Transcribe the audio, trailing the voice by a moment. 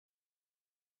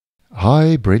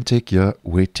Hi, BrenTech here,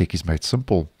 where tech is made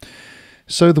simple.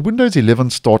 So the Windows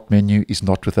 11 Start menu is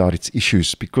not without its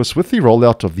issues, because with the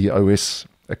rollout of the OS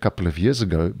a couple of years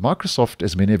ago, Microsoft,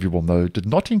 as many of you will know, did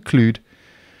not include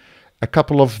a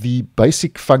couple of the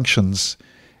basic functions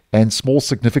and small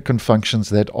significant functions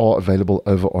that are available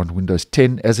over on Windows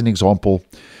 10. As an example,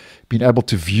 being able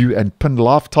to view and pin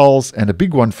live tiles, and a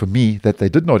big one for me that they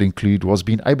did not include was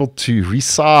being able to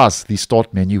resize the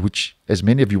Start menu, which, as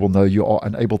many of you will know, you are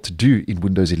unable to do in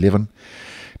Windows 11,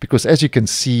 because as you can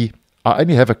see, I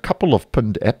only have a couple of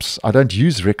pinned apps. I don't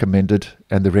use recommended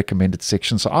and the recommended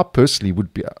section, so I personally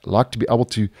would like to be able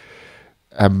to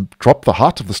drop the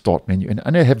height of the Start menu and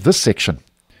only have this section,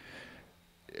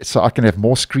 so I can have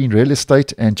more screen real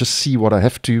estate and just see what I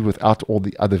have to without all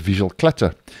the other visual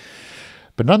clutter.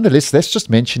 But nonetheless, that's just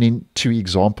mentioning two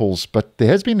examples, but there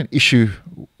has been an issue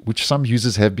which some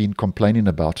users have been complaining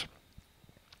about.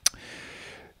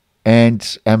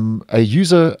 And a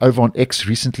user over on X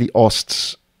recently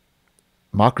asked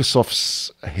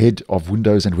Microsoft's head of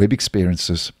Windows and web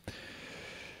experiences.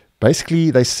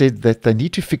 Basically, they said that they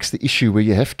need to fix the issue where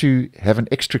you have to have an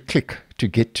extra click to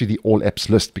get to the All Apps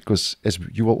list, because as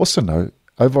you will also know,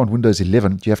 over on Windows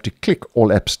 11, you have to click All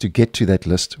Apps to get to that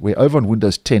list, where over on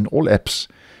Windows 10, All Apps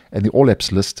and the All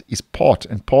Apps list is part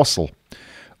and parcel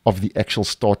of the actual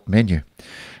Start menu.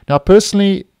 Now,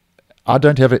 personally, I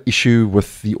don't have an issue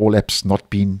with the All Apps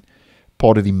not being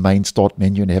part of the main Start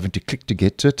menu and having to click to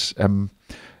get to it.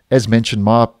 As mentioned,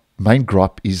 my main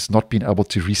gripe is not being able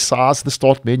to resize the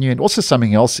Start menu. And also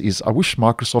something else is I wish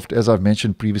Microsoft, as I've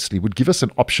mentioned previously, would give us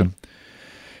an option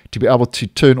to be able to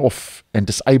turn off and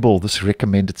disable this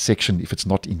recommended section if it's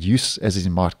not in use, as is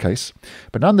in my case.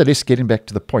 But nonetheless, getting back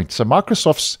to the point. So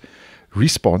Microsoft's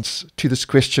response to this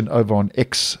question over on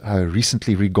X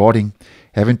recently regarding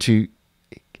having to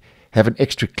have an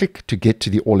extra click to get to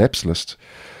the All Apps list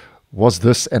was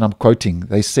this, and I'm quoting,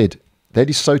 they said, "That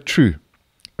is so true.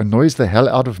 Annoys the hell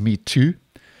out of me too.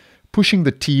 Pushing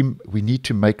the team, we need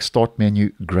to make Start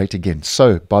menu great again."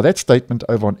 So by that statement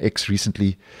over on X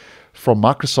recently from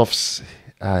Microsoft's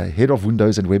head of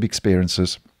Windows and web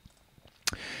experiences,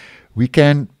 we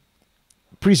can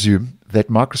presume that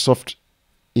Microsoft,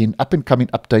 in up-and-coming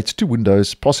updates to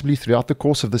Windows, possibly throughout the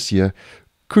course of this year,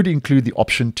 could include the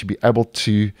option to be able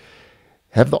to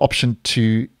have the option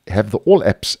to have the All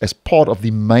Apps as part of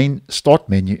the main Start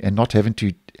menu and not having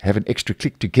to have an extra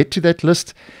click to get to that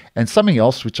list. And something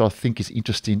else which I think is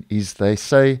interesting is they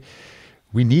say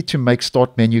we need to make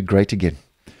Start menu great again.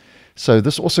 So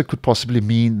this also could possibly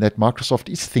mean that Microsoft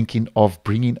is thinking of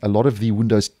bringing a lot of the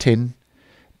Windows 10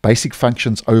 basic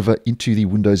functions over into the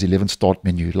Windows 11 Start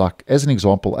menu. Like, as an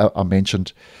example, I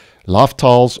mentioned live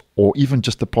tiles, or even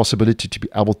just the possibility to be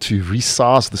able to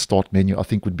resize the Start menu, I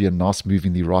think would be a nice move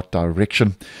in the right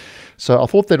direction. So I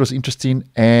thought that was interesting.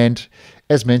 And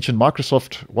as mentioned,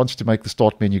 Microsoft wants to make the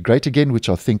Start menu great again, which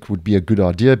I think would be a good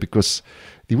idea, because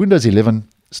the Windows 11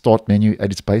 Start menu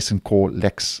at its base and core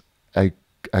lacks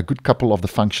a good couple of the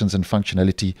functions and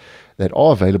functionality that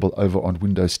are available over on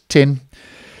Windows 10.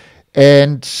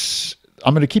 And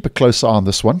I'm going to keep a close eye on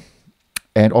this one.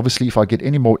 And obviously, if I get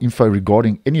any more info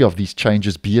regarding any of these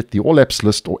changes, be it the All Apps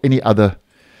list or any other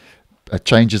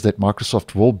changes that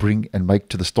Microsoft will bring and make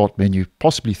to the Start menu,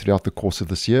 possibly throughout the course of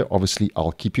this year, obviously,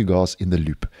 I'll keep you guys in the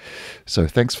loop. So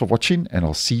thanks for watching, and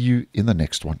I'll see you in the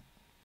next one.